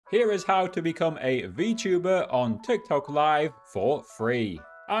Here is how to become a VTuber on TikTok Live for free.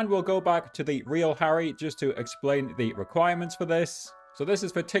 And we'll go back to the real Harry just to explain the requirements for this. So this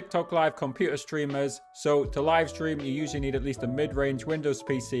is for TikTok Live computer streamers. So to live stream, you usually need at least a mid-range Windows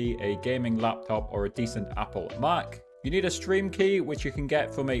PC, a gaming laptop, or a decent Apple Mac. You need a stream key, which you can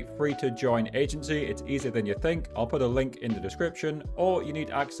get from a free-to-join agency. It's easier than you think. I'll put a link in the description. Or you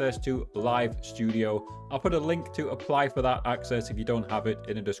need access to Live Studio. I'll put a link to apply for that access if you don't have it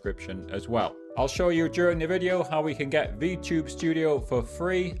in the description as well. I'll show you during the video how we can get VTube Studio for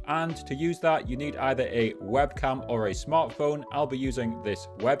free, and to use that you need either a webcam or a smartphone. I'll be using this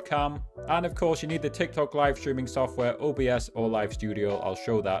webcam, and of course you need the TikTok live streaming software OBS or Live Studio. I'll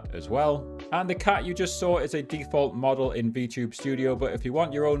show that as well. And the cat you just saw is a default model in VTube Studio, but if you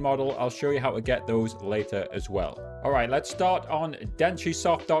want your own model, I'll show you how to get those later as well. All right, let's start on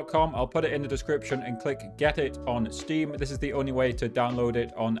denshisoft.com. I'll put it in the description and click get it on Steam. This is the only way to download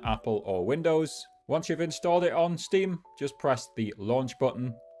it on Apple or Windows. Once you've installed it on Steam, just press the launch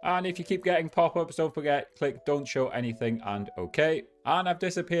button. And if you keep getting pop-ups, don't forget, click don't show anything and OK. And I've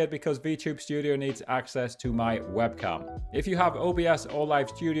disappeared because VTube Studio needs access to my webcam. If you have OBS or Live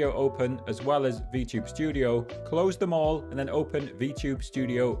Studio open, as well as VTube Studio, close them all and then open VTube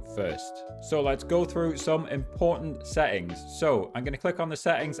Studio first. So let's go through some important settings. So I'm going to click on the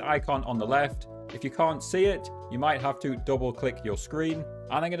settings icon on the left. If you can't see it, you might have to double click your screen.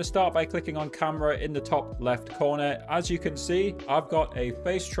 And I'm going to start by clicking on camera in the top left corner. As you can see, I've got a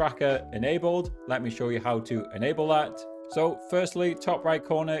face tracker enabled. Let me show you how to enable that. So firstly, top right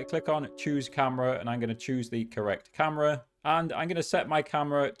corner, click on choose camera, and I'm going to choose the correct camera. And I'm going to set my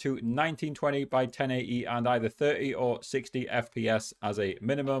camera to 1920 by 1080 and either 30 or 60 FPS as a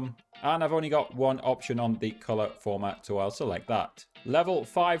minimum. And I've only got one option on the color format, so I'll select that. Level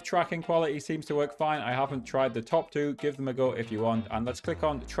 5 tracking quality seems to work fine. I haven't tried the top two. Give them a go if you want. And let's click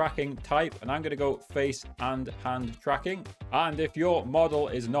on tracking type, and I'm going to go face and hand tracking. And if your model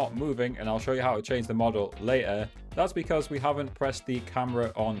is not moving, and I'll show you how to change the model later, that's because we haven't pressed the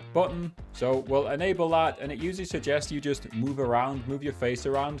camera on button. So we'll enable that, and it usually suggests you just move your face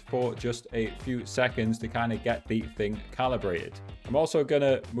around for just a few seconds to kind of get the thing calibrated. I'm also going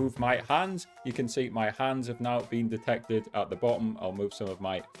to move my hands. You can see my hands have now been detected at the bottom. I'll move some of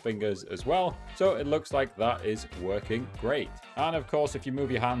my fingers as well. So it looks like that is working great. And of course, if you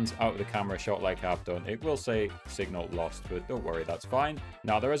move your hands out of the camera shot like I've done, it will say signal lost, but don't worry, that's fine.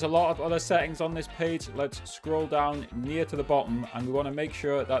 Now there is a lot of other settings on this page. Let's scroll down near to the bottom, and we want to make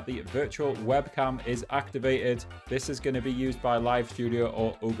sure that the virtual webcam is activated. This is going to be used by Live Studio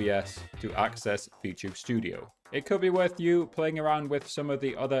or OBS to access VTube Studio. It could be worth you playing around with some of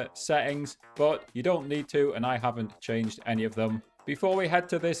the other settings, but you don't need to, and I haven't changed any of them. Before we head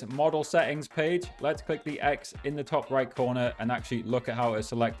to this model settings page, let's click the X in the top right corner and actually look at how to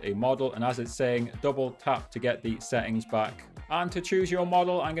select a model. And as it's saying, double tap to get the settings back. And to choose your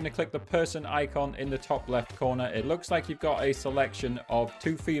model, I'm going to click the person icon in the top left corner. It looks like you've got a selection of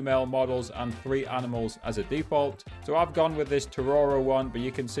 2 female models and 3 animals as a default. So I've gone with this Tororo one, but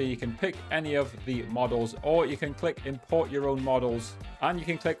you can see you can pick any of the models, or you can click import your own models, and you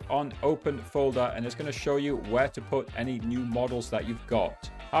can click on open folder, and it's going to show you where to put any new models that you've got.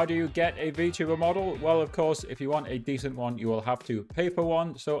 How do you get a VTuber model? Well, of course, if you want a decent one, you will have to pay for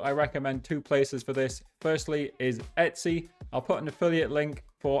one. So I recommend 2 places for this. Firstly is Etsy. I'll put an affiliate link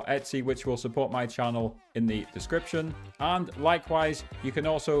for Etsy, which will support my channel, in the description. And likewise, you can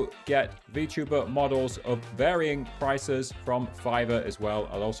also get VTuber models of varying prices from Fiverr as well.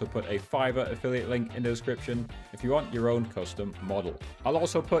 I'll also put a Fiverr affiliate link in the description if you want your own custom model. I'll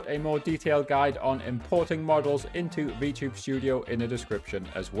also put a more detailed guide on importing models into VTube Studio in the description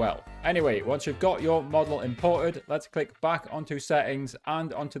as well. Anyway, once you've got your model imported, let's click back onto settings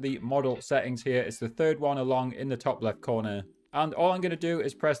and onto the model settings here. It's the 3rd one along in the top left corner. And all I'm going to do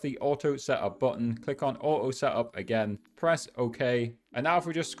is press the auto setup button, click on auto setup again, press OK. And now if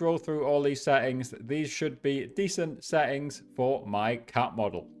we just scroll through all these settings, these should be decent settings for my cat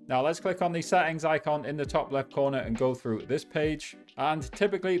model. Now let's click on the settings icon in the top left corner and go through this page. And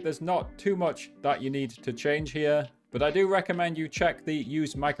typically there's not too much that you need to change here, but I do recommend you check the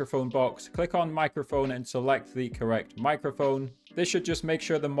use microphone box, click on microphone and select the correct microphone. This should just make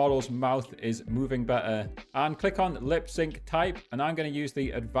sure the model's mouth is moving better. And click on lip sync type, and I'm going to use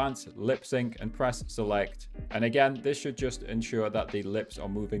the advanced lip sync and press select. And again, this should just ensure that the lips are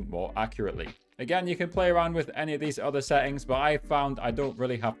moving more accurately. Again, you can play around with any of these other settings, but I found I don't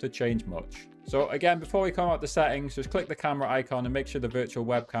really have to change much. So again, before we come out the settings, just click the camera icon and make sure the virtual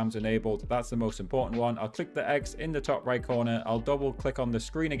webcam's enabled. That's the most important one. I'll click the X in the top right corner. I'll double click on the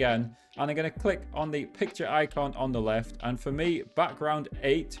screen again, and I'm going to click on the picture icon on the left. And for me, background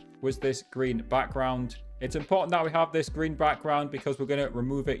 8 was this green background. It's important that we have this green background because we're going to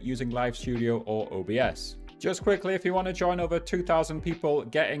remove it using Live Studio or OBS. Just quickly, if you want to join over 2,000 people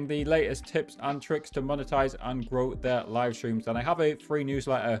getting the latest tips and tricks to monetize and grow their live streams, then I have a free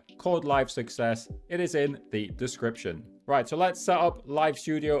newsletter called Live Success. It is in the description. Right, so let's set up Live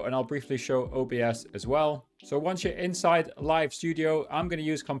Studio and I'll briefly show OBS as well. So once you're inside Live Studio, I'm going to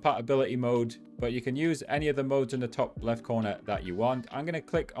use compatibility mode, but you can use any of the modes in the top left corner that you want. I'm going to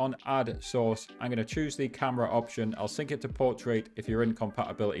click on add source. I'm going to choose the camera option. I'll sync it to portrait if you're in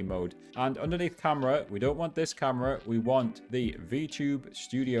compatibility mode. And underneath camera, we don't want this camera. We want the VTube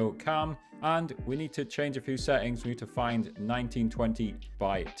Studio cam. And we need to change a few settings. We need to find 1920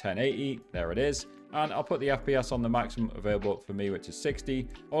 by 1080. There it is. And I'll put the FPS on the maximum available for me, which is 60.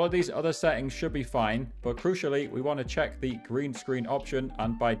 All of these other settings should be fine, but crucially, we want to check the green screen option.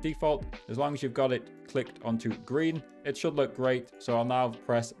 And by default, as long as you've got it clicked onto green, it should look great. So I'll now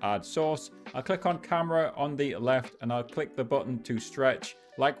press add source. I'll click on camera on the left and I'll click the button to stretch.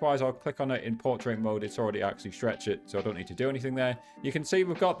 Likewise, I'll click on it in portrait mode. It's already actually stretched it, so I don't need to do anything there. You can see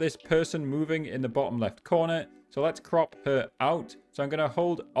we've got this person moving in the bottom left corner. So let's crop her out. So I'm going to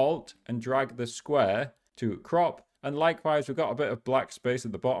hold Alt and drag the square to crop. And likewise, we've got a bit of black space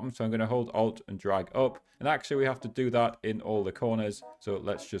at the bottom. So I'm going to hold Alt and drag up. And actually, we have to do that in all the corners. So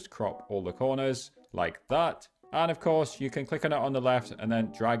let's just crop all the corners like that. And of course, you can click on it on the left and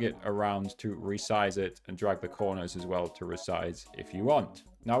then drag it around to resize it, and drag the corners as well to resize if you want.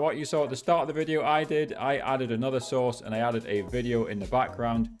 Now, what you saw at the start of the video I added another source and I added a video in the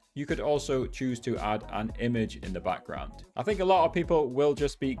background. You could also choose to add an image in the background. I think a lot of people will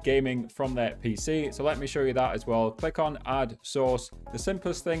just be gaming from their PC, so let me show you that as well. Click on add source. The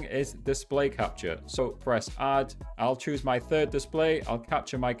simplest thing is display capture. So press add. I'll choose my third display. I'll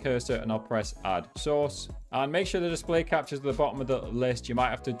capture my cursor and I'll press add source. And make sure the display captures at the bottom of the list. You might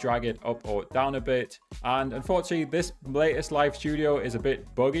have to drag it up or down a bit. And unfortunately, this latest Live Studio is a bit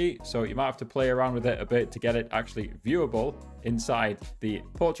buggy, so you might have to play around with it a bit to get it actually viewable inside the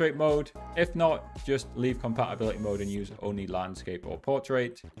portrait mode. If not, just leave compatibility mode and use only landscape or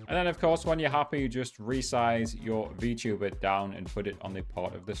portrait. And then of course, when you're happy, you just resize your VTuber down and put it on the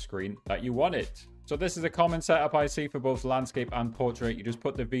part of the screen that you want it. So this is a common setup I see for both landscape and portrait. You just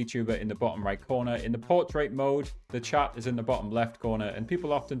put the VTuber in the bottom right corner. In the portrait mode, the chat is in the bottom left corner, and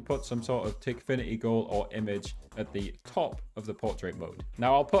people often put some sort of Tickfinity goal or image at the top of the portrait mode.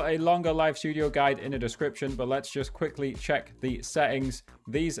 Now, I'll put a longer Live Studio guide in the description, but let's just quickly check the settings.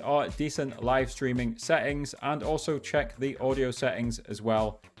 These are decent live streaming settings, and also check the audio settings as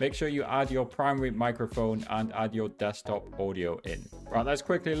well. Make sure you add your primary microphone and add your desktop audio in. Right, let's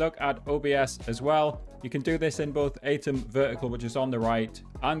quickly look at OBS as well. You can do this in both Aitum Vertical, which is on the right,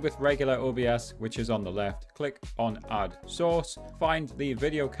 and with regular OBS, which is on the left. Click on add source, find the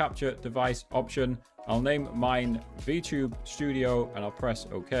video capture device option. I'll name mine VTube Studio and I'll press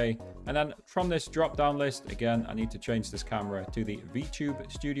OK. And then from this drop down list, again, I need to change this camera to the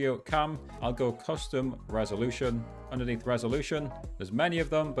VTube Studio cam. I'll go custom resolution. Underneath resolution, there's many of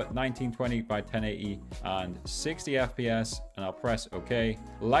them, but 1920 by 1080 and 60 FPS, and I'll press OK.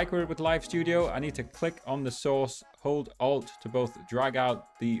 Like we did with Live Studio, I need to click on the source, hold Alt to both drag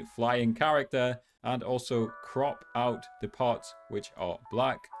out the flying character and also crop out the parts which are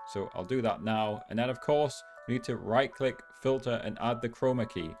black. So I'll do that now. And then of course, we need to right click, filter, and add the chroma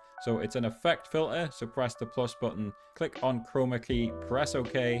key. So it's an effect filter, so press the plus button, click on chroma key, press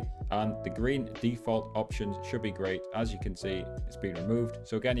OK, and the green default options should be great. As you can see, it's been removed.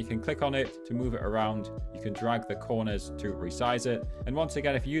 So again, you can click on it to move it around. You can drag the corners to resize it. And once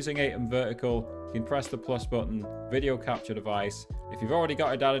again, if you're using Aitum Vertical, you can press the plus button, video capture device. If you've already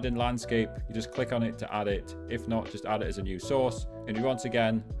got it added in landscape, you just click on it to add it. If not, just add it as a new source. And you once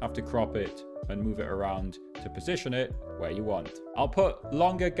again have to crop it and move it around to position it where you want. I'll put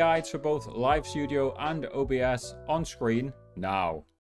longer guides for both Live Studio and OBS on screen now.